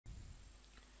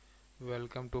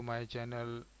Welcome to my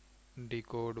channel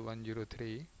Decode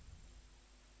 103.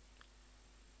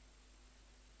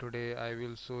 Today I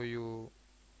will show you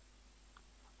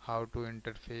how to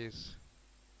interface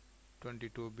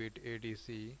 22-bit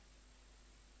ADC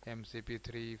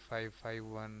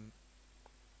MCP3551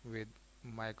 with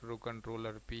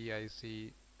microcontroller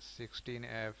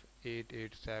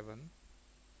PIC16F887,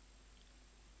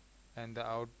 and the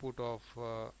output of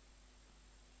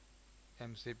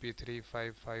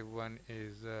MCP3551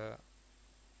 is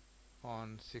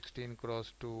on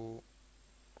 16x2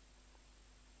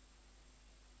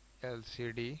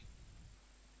 LCD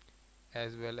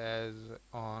as well as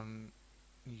on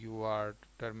UART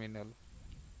terminal.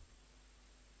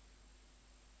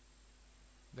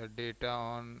 The data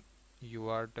on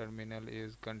UART terminal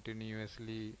is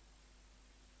continuously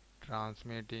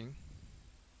transmitting,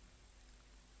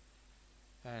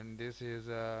 and this is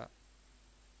a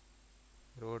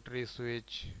rotary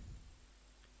switch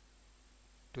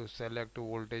to select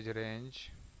voltage range.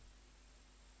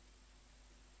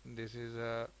 This is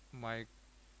a mic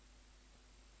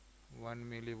 1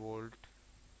 millivolt,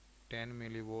 10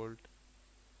 millivolt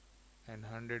and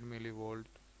 100 millivolt,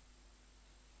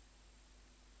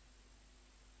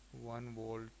 1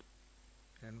 volt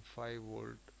and 5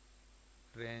 volt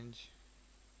range,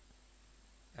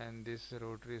 and this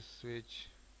rotary switch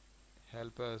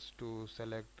help us to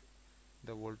select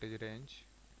the voltage range.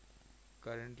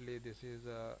 Currently this is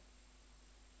a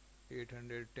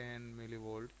 810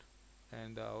 millivolt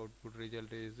and the output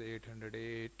result is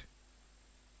 808,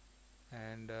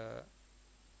 and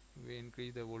we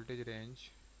increase the voltage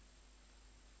range.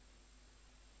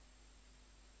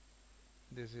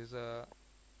 This is a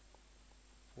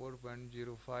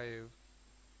 4.05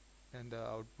 and the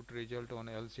output result on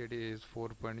LCD is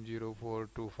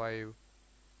 4.0425,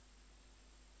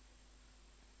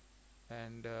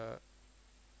 and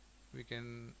we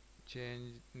can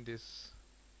change this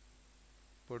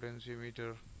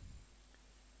potentiometer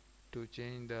to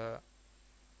change the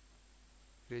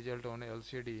result on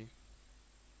LCD.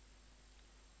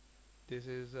 This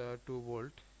is 2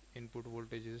 volt, input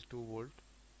voltage is 2 volt,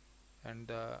 and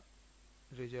the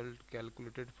result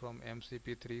calculated from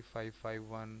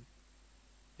MCP3551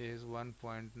 is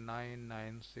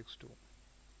 1.9962,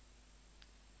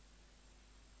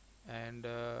 and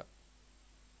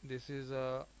this is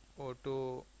a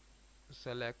auto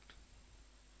select.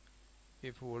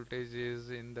 If voltage is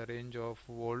in the range of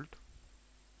volt,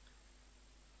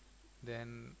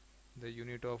 then the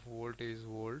unit of volt is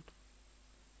volt,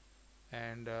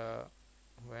 and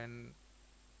when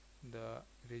the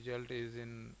result is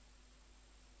in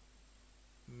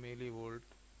millivolt,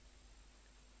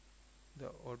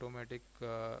 the automatic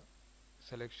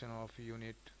selection of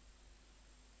unit.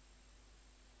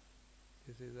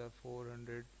 This is a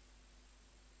 400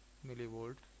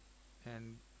 millivolt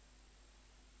and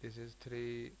this is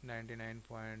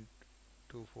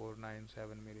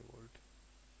 399.2497 millivolt.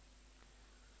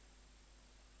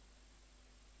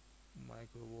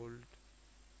 Microvolt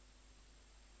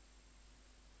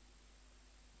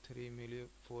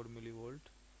 4 millivolt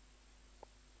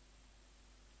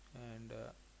and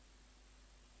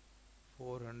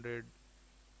 400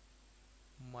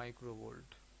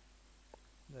 microvolt.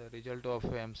 The result of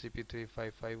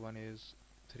MCP3551 is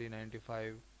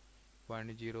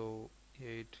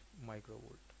 395.08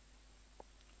 microvolt.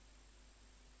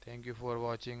 Thank you for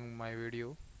watching my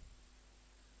video.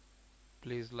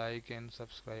 Please like and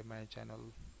subscribe my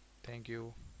channel. Thank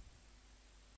you.